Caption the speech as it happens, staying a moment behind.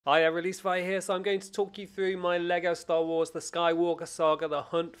Hi, Release Fire here, so I'm going to talk you through my LEGO Star Wars The Skywalker Saga The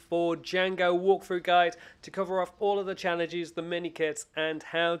Hunt for Jango walkthrough guide to cover off all of the challenges, the mini kits, and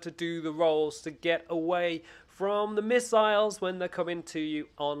how to do the rolls to get away from the missiles when they're coming to you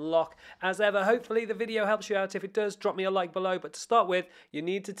on lock. As ever, hopefully the video helps you out. If it does, drop me a like below. But to start with, you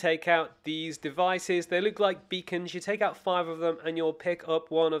need to take out these devices. They look like beacons. You take out 5 of them and you'll pick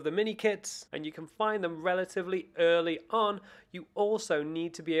up one of the mini kits, and you can find them relatively early on. You also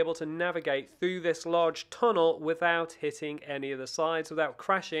need to be able to navigate through this large tunnel without hitting any of the sides, without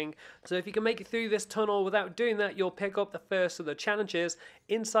crashing. So if you can make it through this tunnel without doing that, you'll pick up the first of the challenges.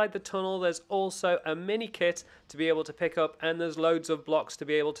 Inside the tunnel, there's also a mini kit to be able to pick up, and there's loads of blocks to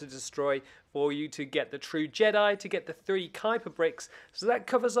be able to destroy for you to get the True Jedi, to get the 3 Kyper Bricks. So that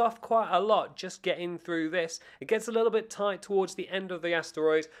covers off quite a lot just getting through this. It gets a little bit tight towards the end of the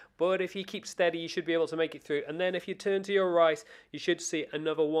asteroid, but if you keep steady, you should be able to make it through. And then if you turn to your right, you should see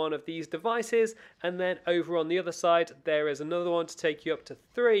another one of these devices, and then over on the other side, there is another one to take you up to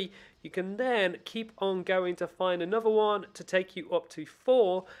 3. You can then keep on going to find another one to take you up to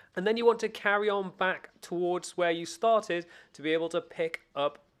 4, and then you want to carry on back towards where you started to be able to pick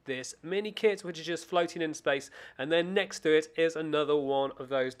up this mini kit, which is just floating in space, and then next to it is another one of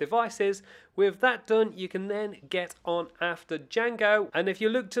those devices. With that done, you can then get on after Jango, and if you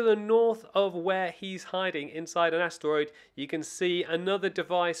look to the north of where he's hiding inside an asteroid, you can see another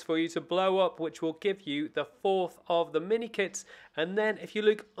device for you to blow up, which will give you the 4th of the mini kits. And then if you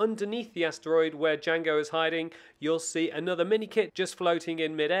look underneath the asteroid where Jango is hiding, you'll see another mini kit just floating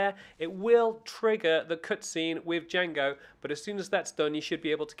in midair. It will trigger the cutscene with Jango, but as soon as that's done, you should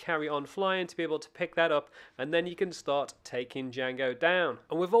be able to carry on flying to be able to pick that up, and then you can start taking Jango down.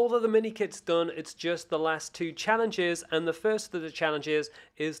 And with all of the mini kits done, it's just the last 2 challenges, and the first of the challenges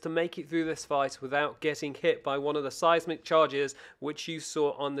is to make it through this fight without getting hit by one of the seismic charges which you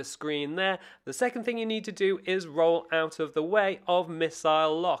saw on the screen there. The second thing you need to do is roll out of the way of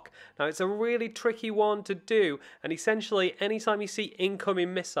missile lock. Now it's a really tricky one to do, and essentially anytime you see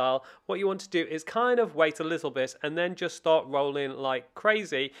incoming missile, what you want to do is kind of wait a little bit and then just start rolling like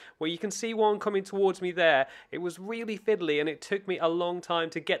crazy. Where you can see one coming towards me there, it was really fiddly and it took me a long time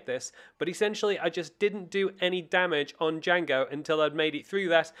to get this, but essentially I just didn't do any damage on Jango until I'd made it through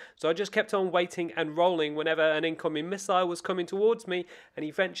that, so I just kept on waiting and rolling whenever an incoming missile was coming towards me, and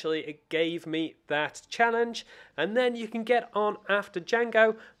eventually it gave me that challenge. And then you can get on after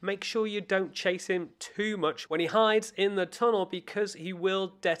Jango. Make sure you don't chase him too much when he hides in the tunnel, because he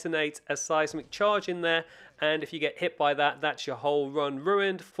will detonate a seismic charge in there, and if you get hit by that, that's your whole run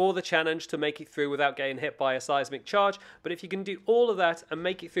ruined for the challenge to make it through without getting hit by a seismic charge. But if you can do all of that and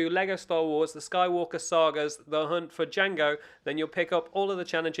make it through LEGO Star Wars The Skywalker Saga's The Hunt for Jango, then you'll pick up all of the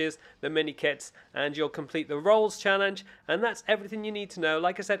challenges, the mini kits, and you'll complete the rolls challenge. And that's everything you need to know.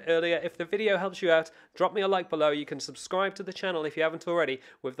 Like I said earlier, if the video helps you out, drop me a like below. You can subscribe to the channel if you haven't already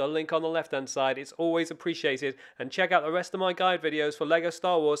with the link on the left hand side. It's always appreciated. And check out the rest of my guide videos for LEGO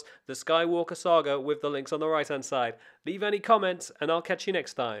Star Wars The Skywalker Saga with the links on the right hand side. Leave any comments and I'll catch you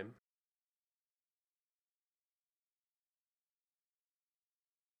next time.